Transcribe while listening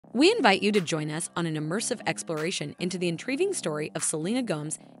We invite you to join us on an immersive exploration into the intriguing story of Selena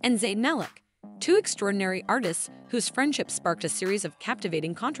Gomez and Zayn Malik, two extraordinary artists whose friendship sparked a series of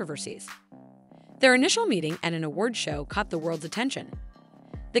captivating controversies. Their initial meeting at an award show caught the world's attention.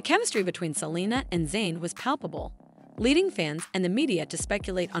 The chemistry between Selena and Zayn was palpable, leading fans and the media to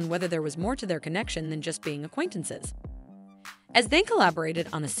speculate on whether there was more to their connection than just being acquaintances. As they collaborated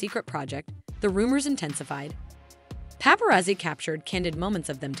on a secret project, the rumors intensified. Paparazzi captured candid moments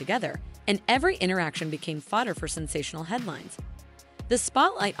of them together, and every interaction became fodder for sensational headlines. The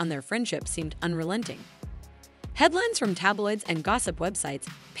spotlight on their friendship seemed unrelenting. Headlines from tabloids and gossip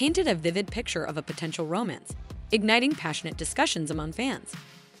websites painted a vivid picture of a potential romance, igniting passionate discussions among fans.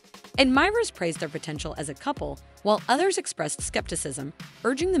 Admirers praised their potential as a couple, while others expressed skepticism,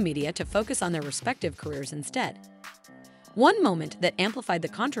 urging the media to focus on their respective careers instead. One moment that amplified the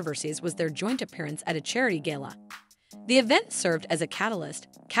controversies was their joint appearance at a charity gala. The event served as a catalyst,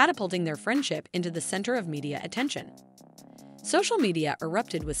 catapulting their friendship into the center of media attention. Social media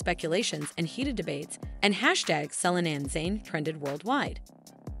erupted with speculations and heated debates, and hashtag Selena and Zayn trended worldwide.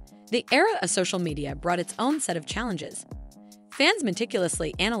 The era of social media brought its own set of challenges. Fans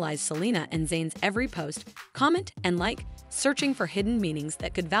meticulously analyzed Selena and Zayn's every post, comment, and like, searching for hidden meanings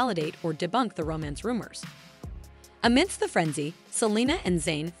that could validate or debunk the romance rumors. Amidst the frenzy, Selena and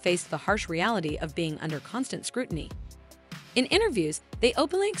Zayn faced the harsh reality of being under constant scrutiny. In interviews, they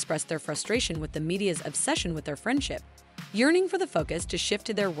openly expressed their frustration with the media's obsession with their friendship, yearning for the focus to shift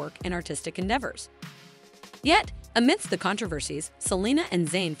to their work and artistic endeavors. Yet, amidst the controversies, Selena and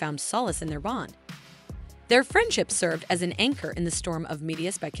Zayn found solace in their bond. Their friendship served as an anchor in the storm of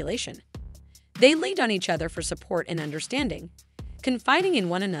media speculation. They leaned on each other for support and understanding, confiding in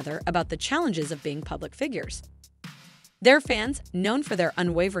one another about the challenges of being public figures. Their fans, known for their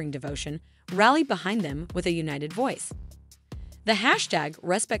unwavering devotion, rallied behind them with a united voice. The hashtag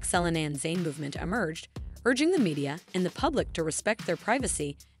 #RespectSelenaandZayn movement emerged, urging the media and the public to respect their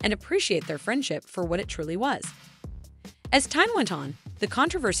privacy and appreciate their friendship for what it truly was. As time went on, the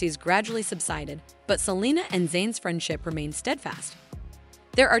controversies gradually subsided, but Selena and Zayn's friendship remained steadfast.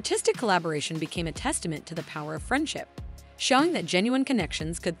 Their artistic collaboration became a testament to the power of friendship, showing that genuine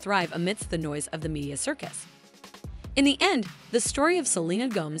connections could thrive amidst the noise of the media circus. In the end, the story of Selena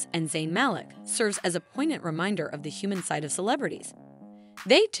Gomez and Zayn Malik serves as a poignant reminder of the human side of celebrities.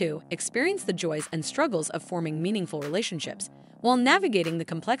 They, too, experience the joys and struggles of forming meaningful relationships while navigating the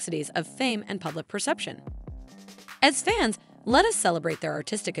complexities of fame and public perception. As fans, let us celebrate their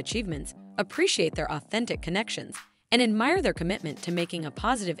artistic achievements, appreciate their authentic connections, and admire their commitment to making a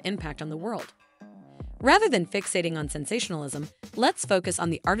positive impact on the world. Rather than fixating on sensationalism, let's focus on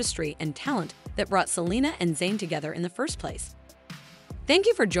the artistry and talent that brought Selena and Zayn together in the first place. Thank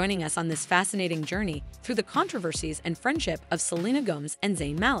you for joining us on this fascinating journey through the controversies and friendship of Selena Gomez and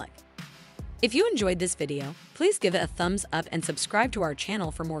Zayn Malik. If you enjoyed this video, please give it a thumbs up and subscribe to our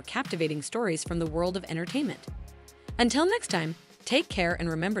channel for more captivating stories from the world of entertainment. Until next time, take care and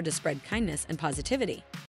remember to spread kindness and positivity.